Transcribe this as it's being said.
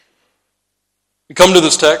We come to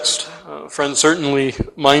this text, friends, certainly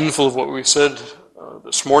mindful of what we said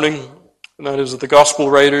this morning, and that is that the gospel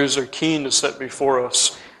writers are keen to set before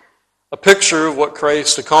us a picture of what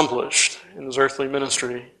Christ accomplished in his earthly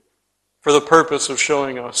ministry for the purpose of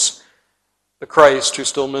showing us the Christ who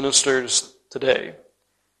still ministers today,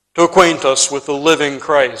 to acquaint us with the living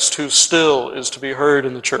Christ who still is to be heard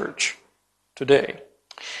in the church today.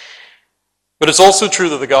 But it's also true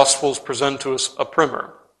that the Gospels present to us a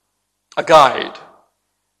primer, a guide,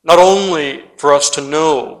 not only for us to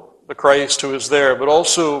know the Christ who is there, but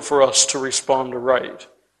also for us to respond aright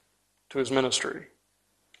to his ministry.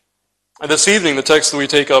 And this evening, the text that we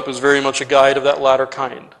take up is very much a guide of that latter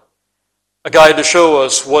kind, a guide to show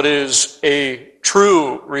us what is a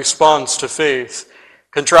true response to faith,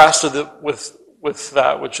 contrasted with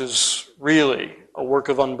that which is really a work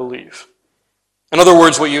of unbelief. In other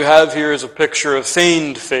words, what you have here is a picture of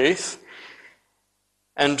feigned faith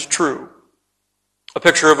and true, a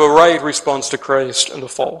picture of a right response to Christ and a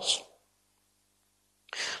false.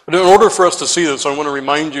 But in order for us to see this, I want to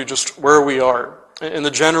remind you just where we are in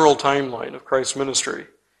the general timeline of Christ's ministry.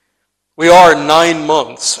 We are 9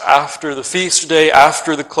 months after the feast day,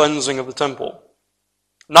 after the cleansing of the temple.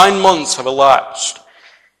 9 months have elapsed.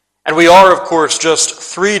 And we are, of course, just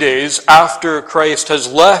 3 days after Christ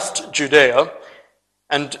has left Judea,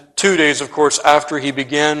 and 2 days, of course, after he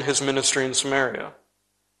began his ministry in Samaria.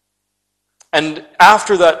 And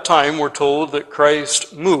after that time, we're told that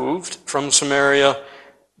Christ moved from Samaria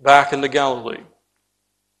back into Galilee.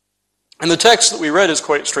 And the text that we read is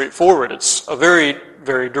quite straightforward. It's a very,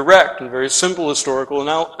 very direct and very simple historical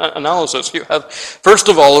analysis. You have, first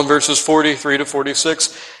of all, in verses 43 to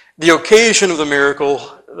 46, the occasion of the miracle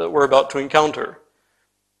that we're about to encounter.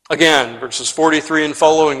 Again, verses 43 and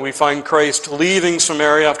following, we find Christ leaving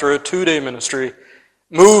Samaria after a 2-day ministry,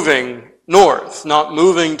 moving north, not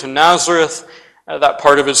moving to Nazareth, that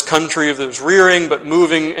part of his country of his rearing, but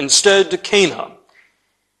moving instead to Cana.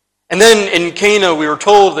 And then in Cana, we were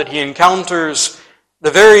told that he encounters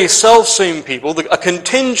the very selfsame people, a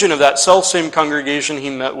contingent of that selfsame congregation he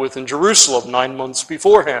met with in Jerusalem 9 months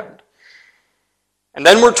beforehand. And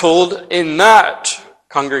then we're told in that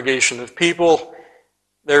congregation of people,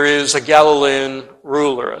 there is a Galilean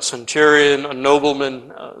ruler, a centurion, a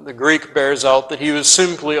nobleman. The Greek bears out that he was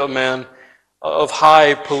simply a man of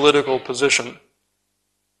high political position.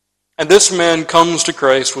 And this man comes to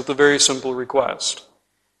Christ with a very simple request,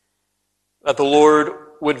 that the Lord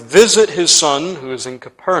would visit his son, who is in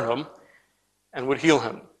Capernaum, and would heal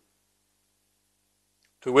him.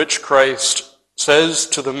 To which Christ says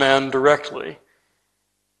to the man directly,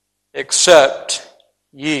 "Except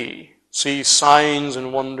ye see signs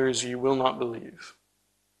and wonders, ye will not believe."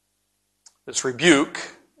 This rebuke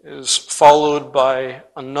is followed by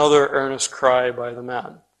another earnest cry by the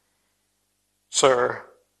man, "Sir,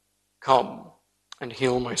 come and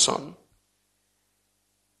heal my son."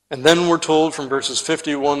 And then we're told from verses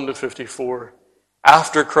 51 to 54,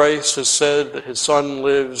 after Christ has said that his son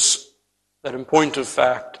lives, that in point of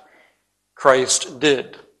fact, Christ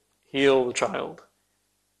did heal the child.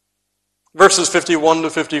 Verses 51 to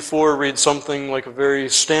 54 read something like a very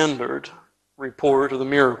standard report of the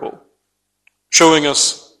miracle, showing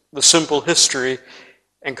us the simple history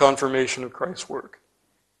and confirmation of Christ's work.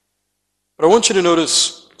 But I want you to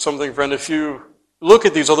notice something, friend. If you look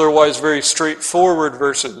at these otherwise very straightforward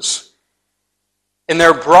verses, in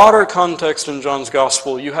their broader context in John's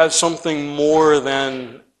Gospel, you have something more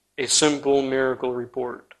than a simple miracle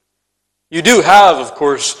report. You do have, of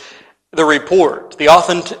course, the report, the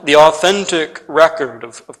authentic record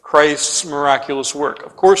of Christ's miraculous work.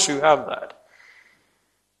 Of course you have that.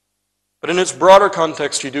 But in its broader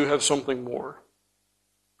context, you do have something more.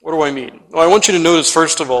 What do I mean? Well, I want you to notice,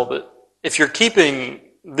 first of all, that if you're keeping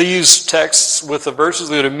these texts with the verses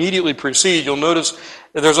that immediately precede, you'll notice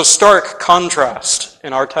that there's a stark contrast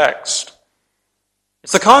in our text.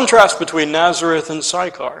 It's the contrast between Nazareth and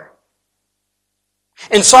Sychar.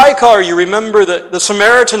 In Sychar, you remember that the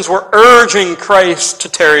Samaritans were urging Christ to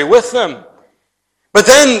tarry with them. But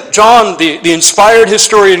then John, the inspired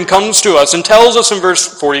historian, comes to us and tells us in verse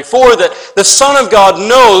 44 that the Son of God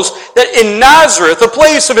knows that in Nazareth, the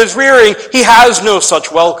place of his rearing, he has no such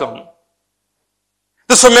welcome.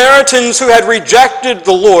 The Samaritans who had rejected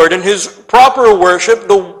the Lord and his proper worship,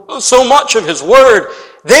 so much of his word,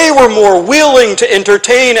 they were more willing to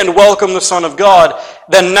entertain and welcome the Son of God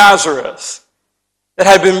than Nazareth, that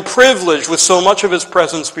had been privileged with so much of his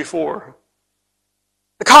presence before.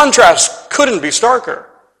 The contrast couldn't be starker.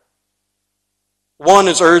 One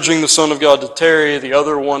is urging the Son of God to tarry, the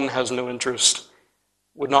other one has no interest,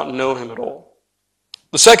 would not know him at all.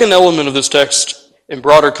 The second element of this text in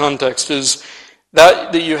broader context is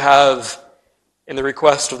that you have in the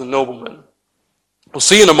request of the nobleman. We'll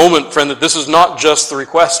see in a moment, friend, that this is not just the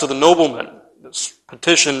request of the nobleman, this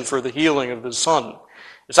petition for the healing of his son.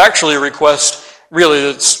 It's actually a request, really,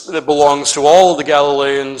 that belongs to all of the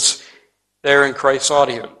Galileans there in Christ's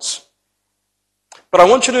audience. But I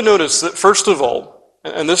want you to notice that, first of all,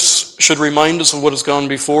 and this should remind us of what has gone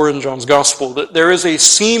before in John's Gospel, that there is a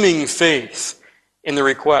seeming faith in the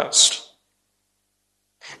request.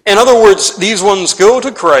 In other words, these ones go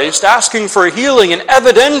to Christ asking for healing, and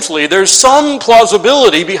evidently there's some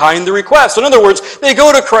plausibility behind the request. In other words, they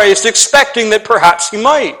go to Christ expecting that perhaps he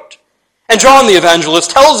might. And John the evangelist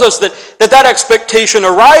tells us that expectation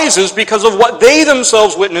arises because of what they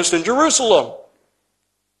themselves witnessed in Jerusalem.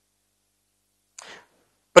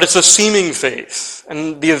 But it's a seeming faith,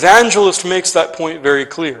 and the evangelist makes that point very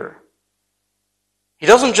clear. He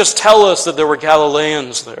doesn't just tell us that there were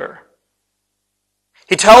Galileans there.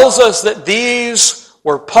 He tells us that these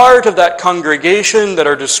were part of that congregation that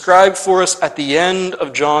are described for us at the end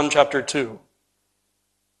of John chapter 2.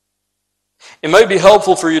 It might be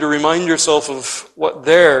helpful for you to remind yourself of what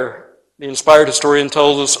the inspired historian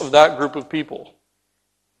tells us of that group of people.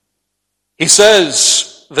 He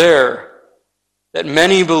says there that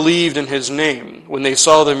many believed in his name when they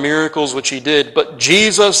saw the miracles which he did, but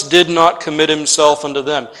Jesus did not commit himself unto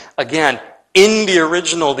them. Again, in the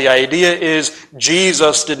original, the idea is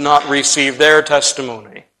Jesus did not receive their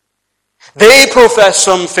testimony. They profess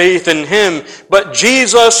some faith in him, but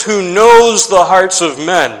Jesus, who knows the hearts of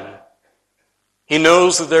men, he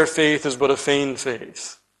knows that their faith is but a feigned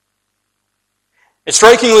faith. And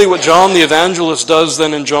strikingly, what John the evangelist does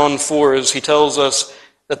then in John 4 is he tells us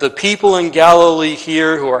that the people in Galilee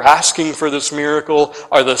here who are asking for this miracle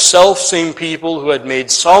are the self-same people who had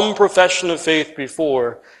made some profession of faith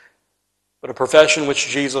before, but a profession which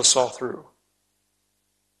Jesus saw through.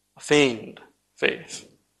 A feigned faith.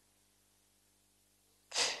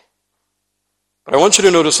 But I want you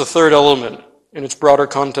to notice a third element in its broader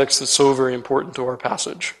context that's so very important to our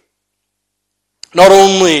passage. Not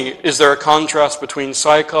only is there a contrast between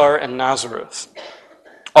Sychar and Nazareth,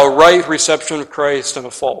 a right reception of Christ and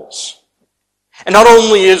a false. And not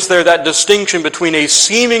only is there that distinction between a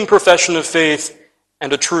seeming profession of faith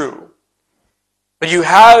and a true, but you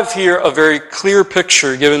have here a very clear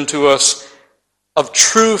picture given to us of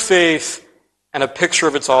true faith and a picture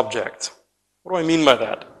of its object. What do I mean by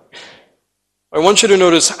that? I want you to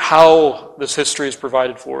notice how this history is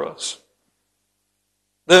provided for us.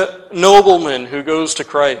 The nobleman who goes to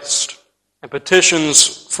Christ and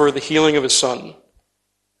petitions for the healing of his son.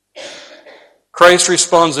 Christ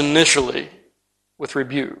responds initially with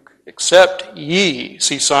rebuke. Except ye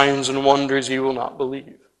see signs and wonders, ye will not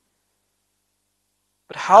believe.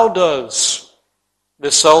 But how does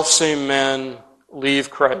this selfsame man leave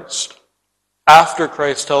Christ after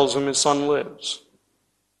Christ tells him his son lives?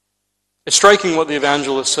 It's striking what the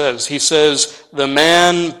evangelist says. He says, the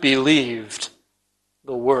man believed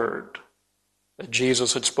the word that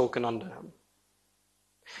Jesus had spoken unto him.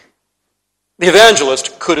 The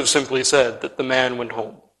evangelist could have simply said that the man went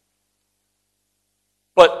home.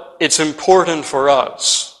 But it's important for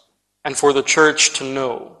us and for the church to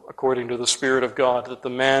know, according to the Spirit of God, that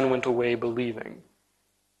the man went away believing,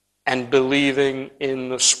 and believing in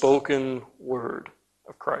the spoken word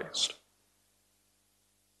of Christ.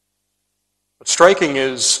 What's striking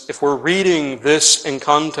is, if we're reading this in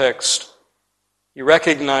context, you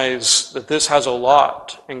recognize that this has a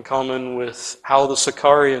lot in common with how the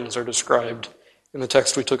Sycharians are described in the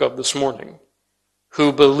text we took up this morning,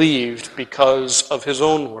 who believed because of his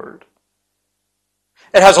own word.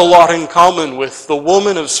 It has a lot in common with the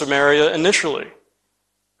woman of Samaria initially,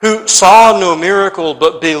 who saw no miracle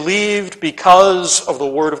but believed because of the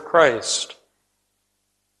word of Christ.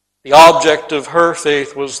 The object of her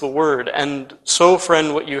faith was the word. And so,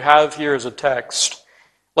 friend, what you have here is a text,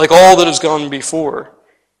 like all that has gone before,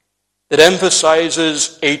 that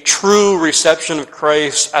emphasizes a true reception of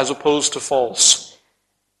Christ as opposed to false.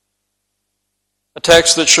 A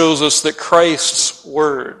text that shows us that Christ's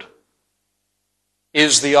word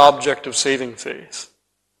is the object of saving faith.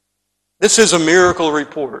 This is a miracle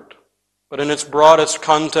report, but in its broadest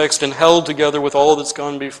context and held together with all that's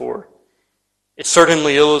gone before, it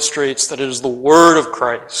certainly illustrates that it is the word of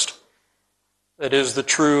Christ that is the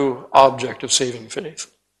true object of saving faith.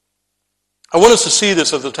 I want us to see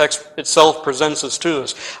this as the text itself presents us to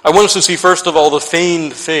us. I want us to see, first of all, the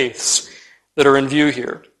feigned faiths that are in view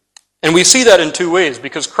here. And we see that in two ways,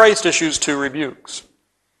 because Christ issues two rebukes.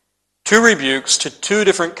 Two rebukes to two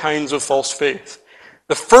different kinds of false faith.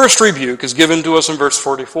 The first rebuke is given to us in verse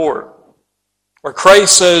 44, where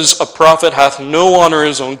Christ says, a prophet hath no honor in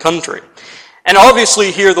his own country. And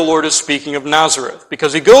obviously here the Lord is speaking of Nazareth,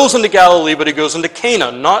 because he goes into Galilee, but he goes into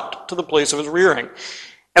Cana, not to the place of his rearing.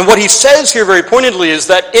 And what he says here very pointedly is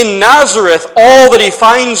that in Nazareth, all that he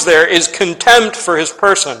finds there is contempt for his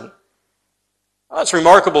person. Well, that's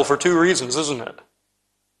remarkable for two reasons, isn't it?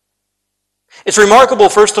 It's remarkable,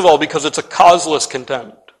 first of all, because it's a causeless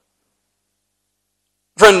contempt.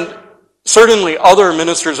 Friend, certainly other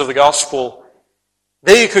ministers of the gospel,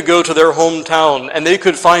 they could go to their hometown and they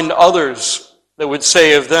could find others that would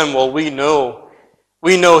say of them, well, we know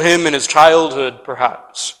him in his childhood,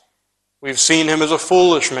 perhaps. We've seen him as a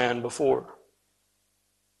foolish man before.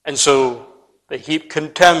 And so they heap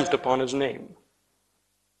contempt upon his name.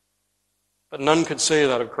 But none could say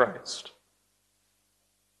that of Christ.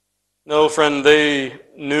 No, friend, they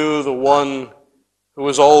knew the one who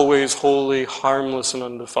was always holy, harmless, and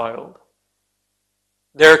undefiled.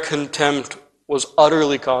 Their contempt was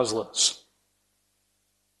utterly causeless.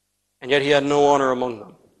 And yet he had no honor among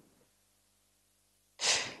them.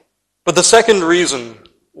 But the second reason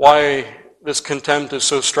why this contempt is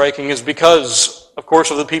so striking is because, of course,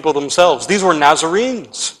 of the people themselves. These were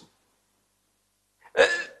Nazarenes.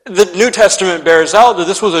 The New Testament bears out that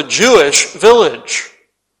this was a Jewish village.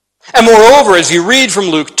 And moreover, as you read from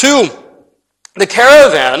Luke 2, the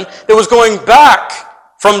caravan that was going back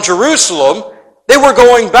from Jerusalem, they were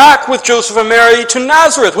going back with Joseph and Mary to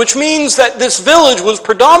Nazareth, which means that this village was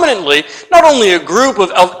predominantly not only a group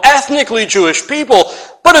of ethnically Jewish people,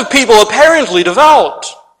 but of people apparently devout.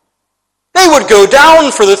 They would go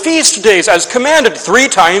down for the feast days as commanded 3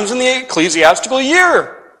 times in the ecclesiastical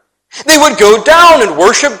year. They would go down and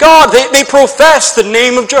worship God. They profess the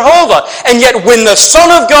name of Jehovah. And yet when the Son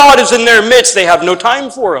of God is in their midst, they have no time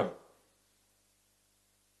for him.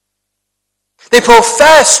 They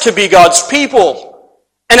profess to be God's people.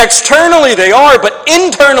 And externally they are, but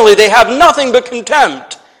internally they have nothing but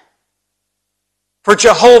contempt for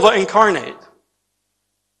Jehovah incarnate.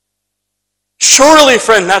 Surely,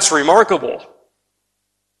 friend, that's remarkable.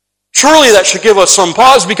 Surely that should give us some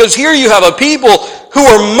pause, because here you have a people who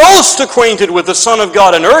are most acquainted with the Son of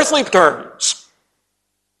God in earthly terms,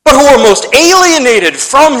 but who are most alienated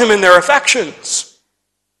from him in their affections,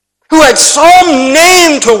 who had some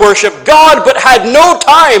name to worship God, but had no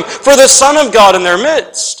time for the Son of God in their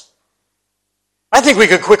midst. I think we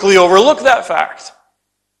could quickly overlook that fact.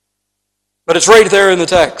 But it's right there in the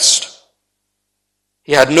text.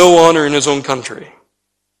 He had no honor in his own country.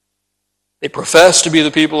 They professed to be the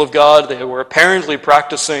people of God. They were apparently they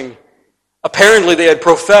had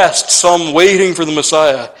professed some waiting for the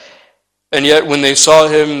Messiah. And yet when they saw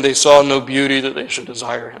him, they saw no beauty that they should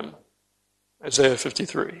desire him. Isaiah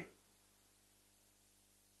 53.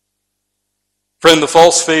 Friend, the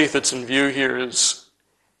false faith that's in view here it's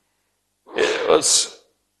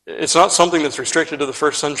not something that's restricted to the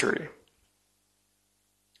first century.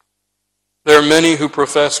 There are many who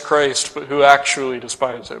profess Christ, but who actually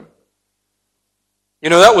despise him. You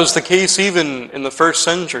know, that was the case even in the first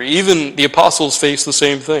century. Even the apostles faced the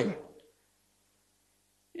same thing.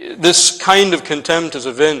 This kind of contempt is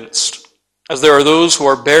evinced as there are those who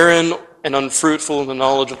are barren and unfruitful in the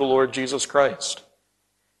knowledge of the Lord Jesus Christ.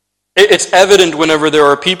 It's evident whenever there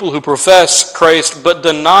are people who profess Christ but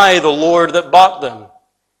deny the Lord that bought them.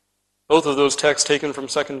 Both of those texts taken from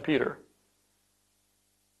 2 Peter.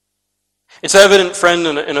 It's evident, friend,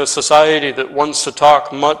 in a society that wants to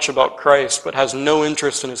talk much about Christ but has no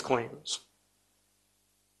interest in his claims.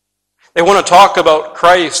 They want to talk about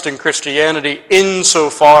Christ and Christianity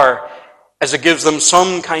insofar as it gives them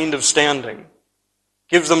some kind of standing,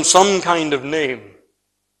 gives them some kind of name.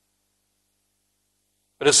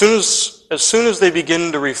 But as soon as they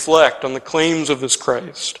begin to reflect on the claims of this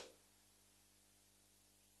Christ,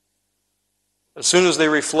 as soon as they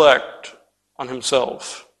reflect on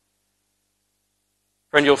himself,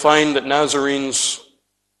 friend, you'll find that Nazarenes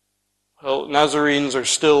are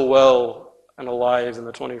still well and alive in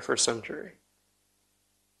the 21st century.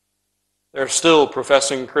 They're still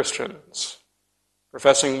professing Christians,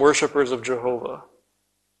 professing worshipers of Jehovah,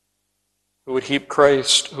 who would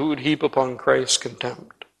heap upon Christ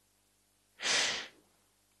contempt.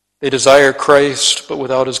 They desire Christ, but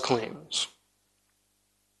without his claims.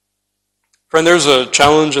 Friend, there's a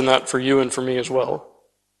challenge in that for you and for me as well.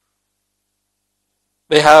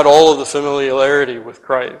 They had all of the familiarity with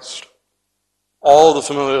Christ, all the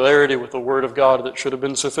familiarity with the Word of God that should have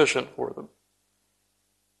been sufficient for them.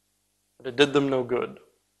 But it did them no good.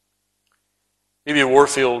 E.B.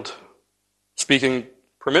 Warfield, speaking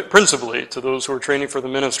principally to those who are training for the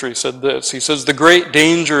ministry, said this. He says, "The great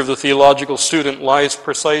danger of the theological student lies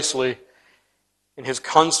precisely in his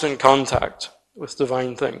constant contact with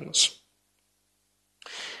divine things.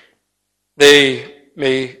 They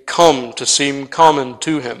may come to seem common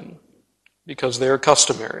to him because they are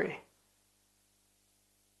customary.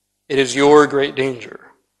 It is your great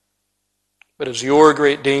danger, but it is your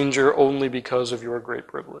great danger only because of your great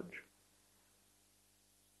privilege.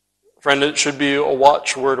 Friend, it should be a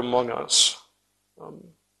watchword among us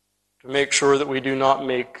to make sure that we do not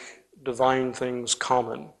make divine things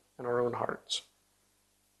common in our own hearts.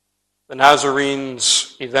 The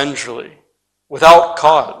Nazarenes eventually, without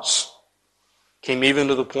cause, came even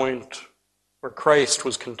to the point where Christ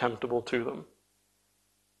was contemptible to them.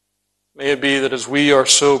 May it be that as we are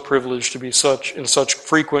so privileged to be in such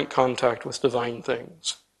frequent contact with divine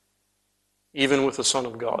things, even with the Son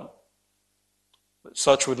of God, that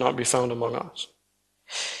such would not be found among us.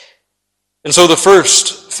 And so the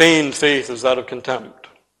first feigned faith is that of contempt.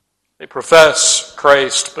 They profess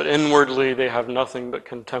Christ, but inwardly they have nothing but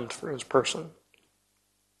contempt for his person.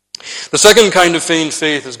 The second kind of feigned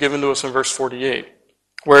faith is given to us in verse 48,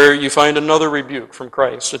 where you find another rebuke from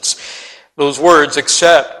Christ. It's those words,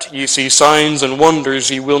 "Except ye see signs and wonders,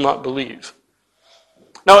 ye will not believe."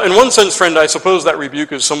 Now, in one sense, friend, I suppose that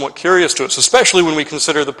rebuke is somewhat curious to us, especially when we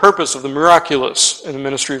consider the purpose of the miraculous in the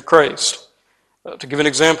ministry of Christ. To give an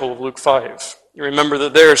example of Luke 5, you remember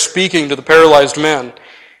that there, speaking to the paralyzed man,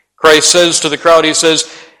 Christ says to the crowd, he says,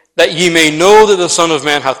 "That ye may know that the Son of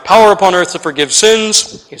Man hath power upon earth to forgive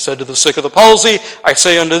sins. He said to the sick of the palsy, I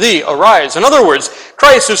say unto thee, arise." In other words,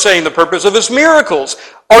 Christ is saying the purpose of his miracles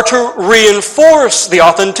are to reinforce the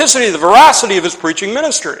authenticity, the veracity of his preaching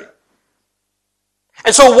ministry.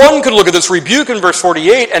 And so one could look at this rebuke in verse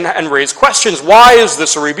 48 and raise questions. Why is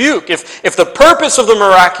this a rebuke? If the purpose of the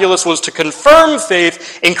miraculous was to confirm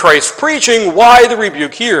faith in Christ's preaching, why the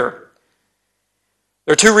rebuke here?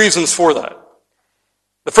 There are two reasons for that.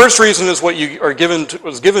 The first reason is what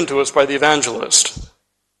was given to us by the evangelist.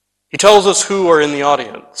 He tells us who are in the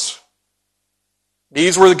audience.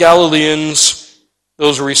 These were the Galileans,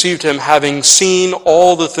 those who received him, having seen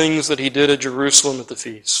all the things that he did at Jerusalem at the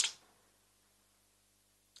feast.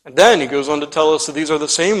 And then he goes on to tell us that these are the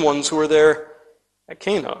same ones who were there at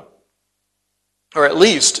Cana. Or at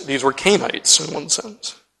least, these were Canaanites in one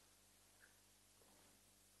sense.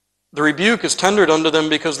 The rebuke is tendered unto them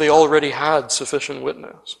because they already had sufficient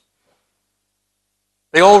witness.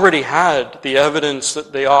 They already had the evidence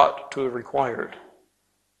that they ought to have required.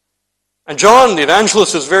 And John, the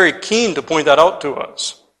evangelist, is very keen to point that out to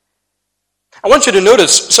us. I want you to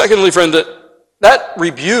notice, secondly, friend, that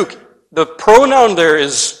rebuke, the pronoun there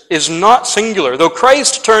is not singular. Though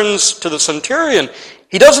Christ turns to the centurion,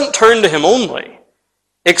 he doesn't turn to him only.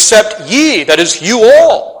 Except ye, that is you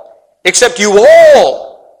all, except you all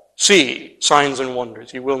see signs and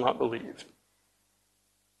wonders, you will not believe.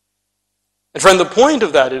 And friend, the point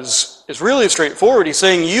of that is really straightforward. He's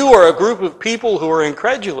saying you are a group of people who are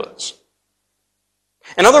incredulous.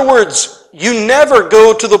 In other words, you never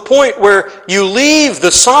go to the point where you leave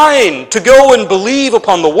the sign to go and believe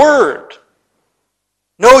upon the word.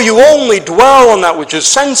 No, you only dwell on that which is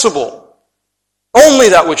sensible, only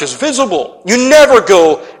that which is visible. You never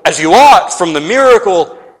go as you ought from the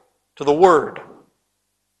miracle to the word.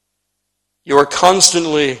 You are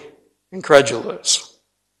constantly incredulous.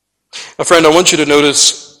 Now, friend, I want you to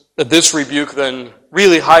notice that this rebuke then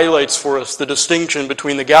really highlights for us the distinction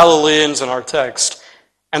between the Galileans in our text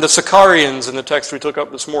and the Sicarians in the text we took up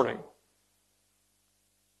this morning.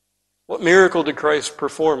 What miracle did Christ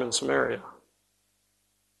perform in Samaria?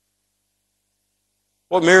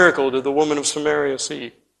 What miracle did the woman of Samaria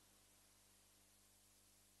see?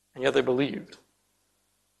 And yet they believed.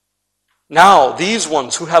 Now, these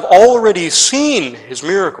ones who have already seen his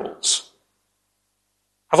miracles,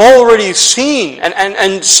 have already seen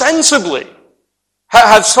and sensibly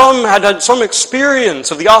had some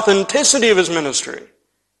experience of the authenticity of his ministry,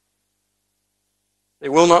 they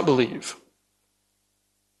will not believe.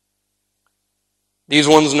 These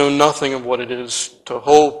ones know nothing of what it is to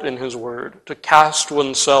hope in his word, to cast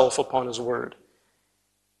oneself upon his word,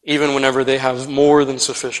 even whenever they have more than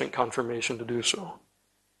sufficient confirmation to do so.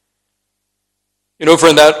 You know,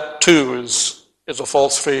 friend, that too is a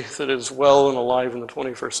false faith that is well and alive in the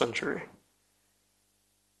 21st century.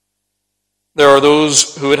 There are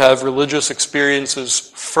those who would have religious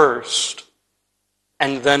experiences first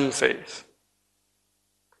and then faith,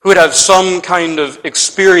 who would have some kind of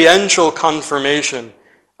experiential confirmation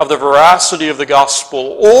of the veracity of the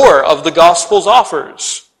gospel or of the gospel's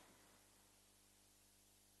offers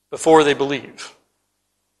before they believe.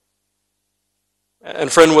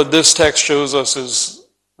 And friend, what this text shows us is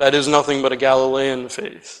that is nothing but a Galilean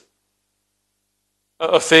faith.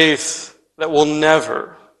 A faith that will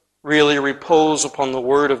never really repose upon the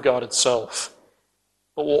Word of God itself,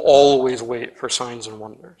 but will always wait for signs and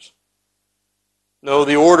wonders. No,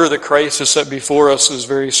 the order that Christ has set before us is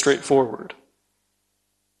very straightforward.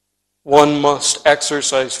 One must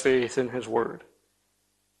exercise faith in his word.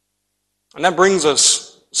 And that brings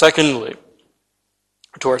us, secondly,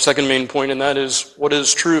 to our second main point, and that is, what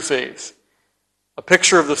is true faith? A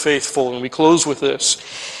picture of the faithful, and we close with this.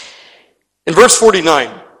 In verse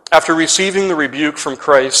 49, after receiving the rebuke from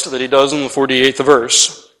Christ that he does in the 48th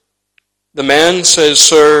verse, the man says,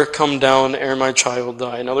 "Sir, come down ere my child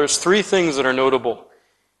die." Now there's three things that are notable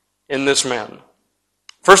in this man.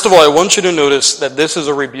 First of all, I want you to notice that this is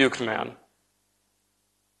a rebuked man.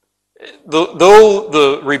 Though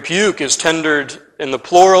the rebuke is tendered in the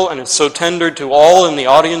plural, and it's so tendered to all in the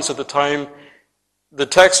audience at the time, the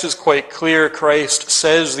text is quite clear. Christ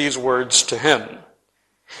says these words to him.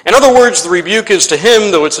 In other words, the rebuke is to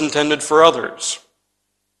him, though it's intended for others.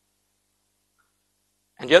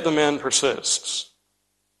 And yet the man persists.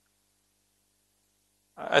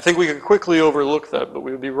 I think we could quickly overlook that, but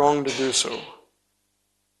we would be wrong to do so.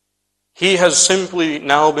 He has simply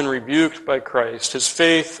now been rebuked by Christ, his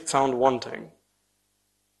faith found wanting.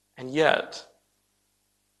 And yet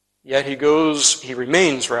he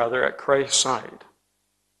remains at Christ's side.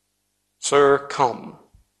 "Sir, come,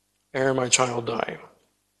 ere my child die."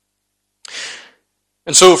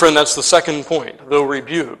 And so, friend, that's the second point. Though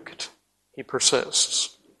rebuked, he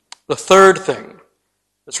persists. The third thing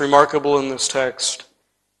that's remarkable in this text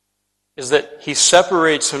is that he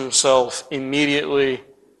separates himself immediately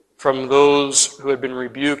from those who had been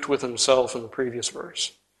rebuked with himself in the previous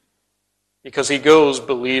verse, because he goes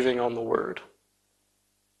believing on the word.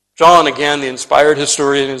 John, again, the inspired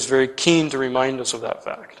historian, is very keen to remind us of that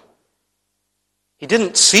fact. He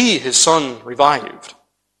didn't see his son revived.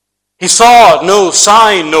 He saw no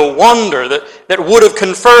sign, no wonder that would have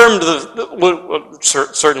confirmed,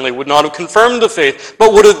 certainly would not have confirmed the faith,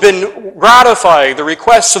 but would have been ratifying the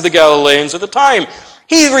requests of the Galileans at the time.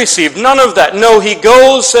 He received none of that. No, he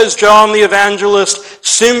goes, says John the evangelist,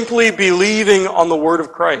 simply believing on the word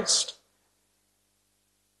of Christ.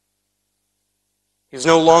 He's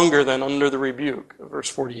no longer then under the rebuke of verse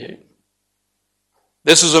 48.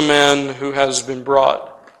 This is a man who has been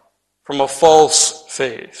brought from a false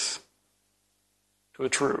faith to a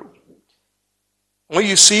true. What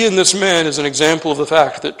you see in this man is an example of the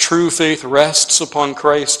fact that true faith rests upon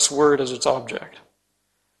Christ's word as its object.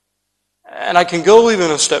 And I can go even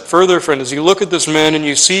a step further, friend. As you look at this man and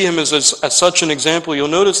you see him as such an example, you'll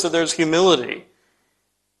notice that there's humility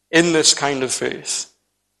in this kind of faith.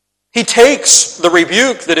 He takes the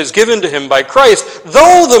rebuke that is given to him by Christ,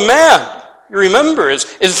 though the man, you remember,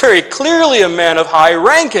 is very clearly a man of high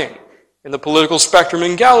ranking in the political spectrum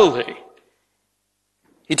in Galilee.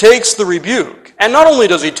 He takes the rebuke. And not only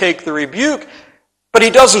does he take the rebuke, but he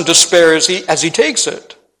doesn't despair as he takes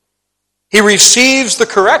it. He receives the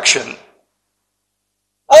correction.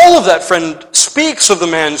 All of that, friend, speaks of the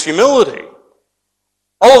man's humility.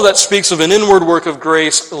 All of that speaks of an inward work of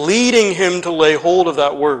grace leading him to lay hold of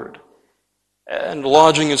that word and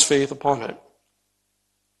lodging his faith upon it.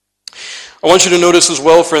 I want you to notice as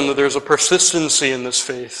well, friend, that there's a persistency in this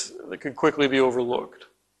faith that could quickly be overlooked.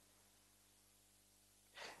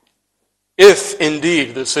 If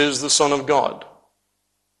indeed this is the Son of God,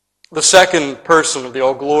 the second person of the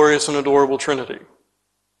all-glorious and adorable Trinity,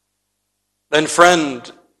 then, friend,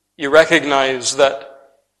 you recognize that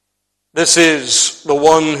this is the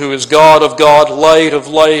one who is God of God, light of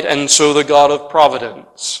light, and so the God of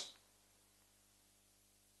providence.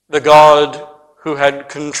 The God who had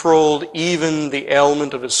controlled even the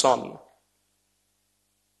ailment of his son.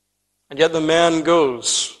 And yet the man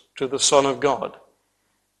goes to the Son of God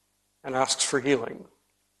and asks for healing.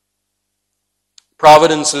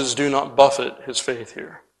 Providences do not buffet his faith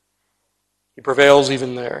here. He prevails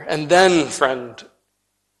even there. And then, friend,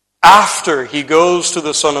 after he goes to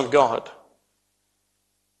the Son of God,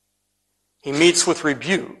 he meets with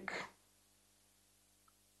rebuke,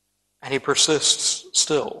 and he persists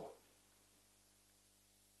still.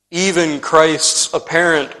 Even Christ's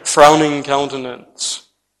apparent frowning countenance,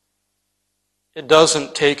 it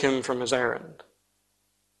doesn't take him from his errand.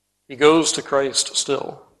 He goes to Christ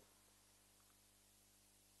still.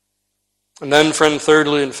 And then, friend,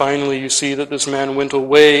 thirdly and finally, you see that this man went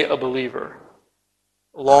away a believer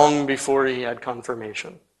long before he had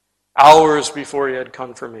confirmation, hours before he had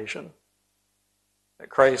confirmation that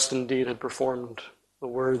Christ indeed had performed the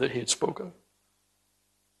word that he had spoken.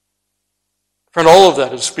 Friend, all of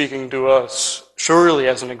that is speaking to us surely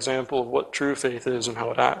as an example of what true faith is and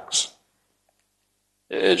how it acts.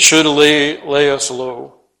 It should lay us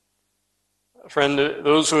low. Friend,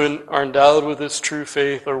 those who are endowed with this true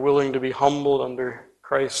faith are willing to be humbled under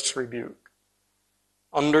Christ's rebuke,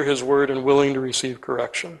 under his word and willing to receive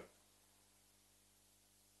correction.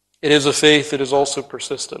 It is a faith that is also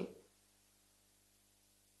persistent.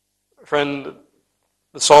 Friend,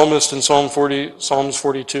 the psalmist in Psalms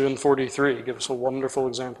 42 and 43 give us a wonderful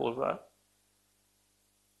example of that.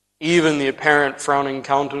 Even the apparent frowning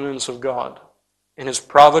countenance of God in his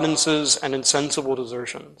providences and insensible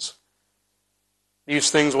desertions,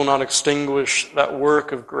 these things will not extinguish that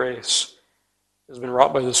work of grace that has been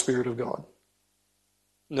wrought by the Spirit of God.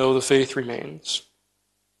 No, the faith remains.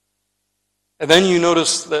 And then you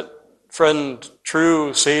notice that, friend,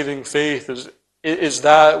 true saving faith is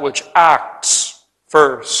that which acts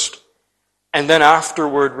first and then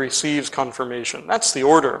afterward receives confirmation. That's the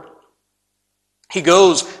order. He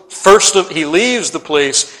goes first, he leaves the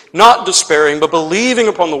place not despairing, but believing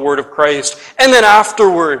upon the word of Christ, and then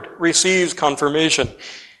afterward receives confirmation.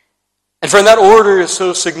 And friend, that order is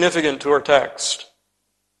so significant to our text.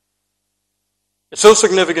 It's so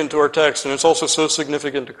significant to our text, and it's also so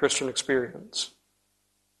significant to Christian experience.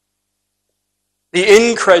 The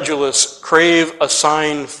incredulous crave a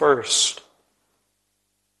sign first.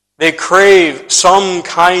 They crave some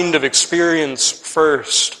kind of experience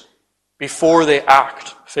first before they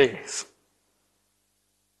act faith.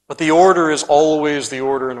 But the order is always the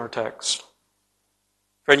order in our text.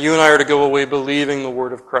 Friend, you and I are to go away believing the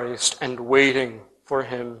word of Christ and waiting for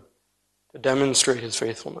him to demonstrate his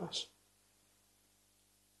faithfulness.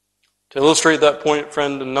 To illustrate that point,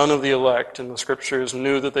 friend, none of the elect in the scriptures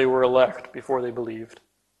knew that they were elect before they believed.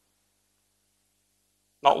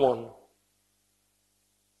 Not one.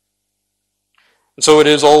 And so it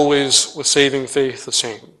is always with saving faith the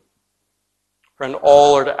same. Friend,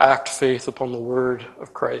 all are to act faith upon the word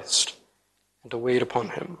of Christ and to wait upon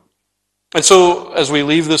him. And so, as we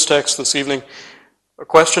leave this text this evening, a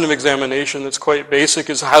question of examination that's quite basic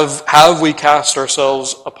is, have we cast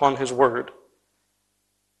ourselves upon his word?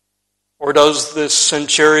 Or does this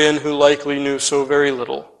centurion who likely knew so very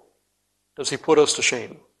little, does he put us to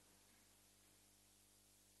shame?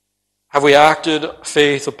 Have we acted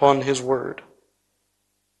faith upon his word?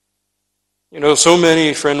 You know, so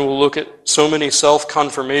many, friend, will look at so many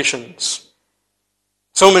self-confirmations,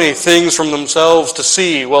 so many things from themselves to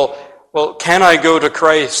see, well, can I go to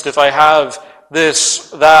Christ if I have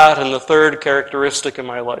this, that, and the third characteristic in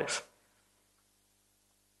my life?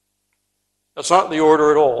 That's not the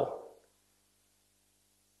order at all.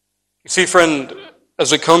 You see, friend,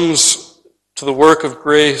 as it comes to the work of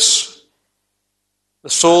grace, the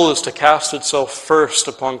soul is to cast itself first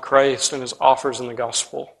upon Christ and his offers in the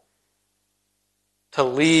gospel. To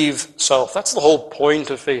leave self. That's the whole point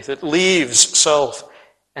of faith. It leaves self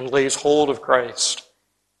and lays hold of Christ.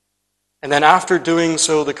 And then after doing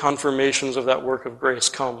so, the confirmations of that work of grace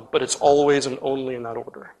come. But it's always and only in that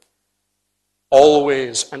order.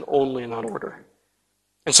 Always and only in that order.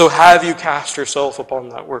 And so have you cast yourself upon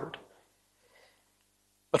that word?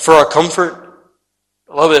 But for our comfort,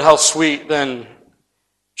 beloved, how sweet then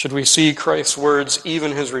should we see Christ's words,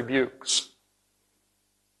 even his rebukes.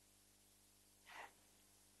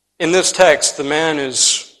 In this text, the man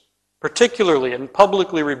is particularly and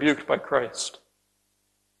publicly rebuked by Christ.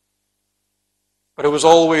 But it was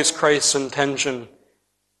always Christ's intention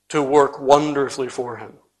to work wonderfully for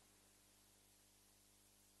him.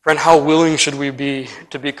 Friend, how willing should we be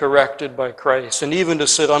to be corrected by Christ and even to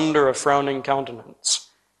sit under a frowning countenance,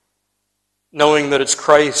 knowing that it's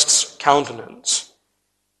Christ's countenance,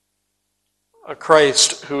 a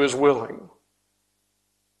Christ who is willing,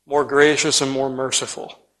 more gracious and more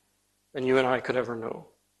merciful than you and I could ever know.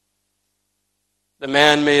 The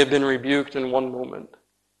man may have been rebuked in one moment,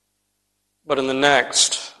 but in the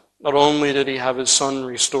next, not only did he have his son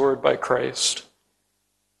restored by Christ,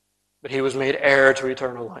 but he was made heir to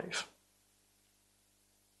eternal life.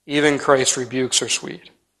 Even Christ's rebukes are sweet.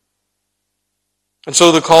 And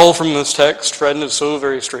so the call from this text, friend, is so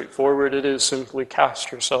very straightforward. It is simply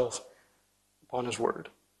cast yourself upon his word.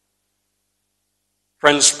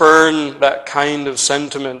 Friends, spurn that kind of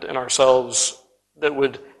sentiment in ourselves that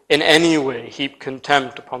would in any way heap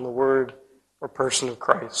contempt upon the word or person of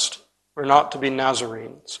Christ. We're not to be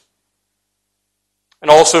Nazarenes. And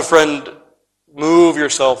also, friend, move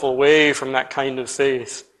yourself away from that kind of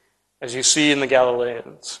faith as you see in the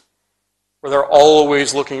Galileans, where they're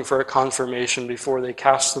always looking for a confirmation before they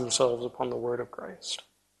cast themselves upon the word of Christ.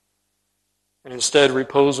 And instead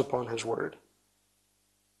repose upon his word.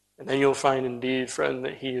 And then you'll find indeed, friend,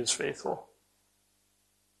 that he is faithful.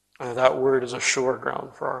 And that word is a sure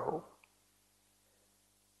ground for our hope.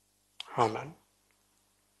 Amen.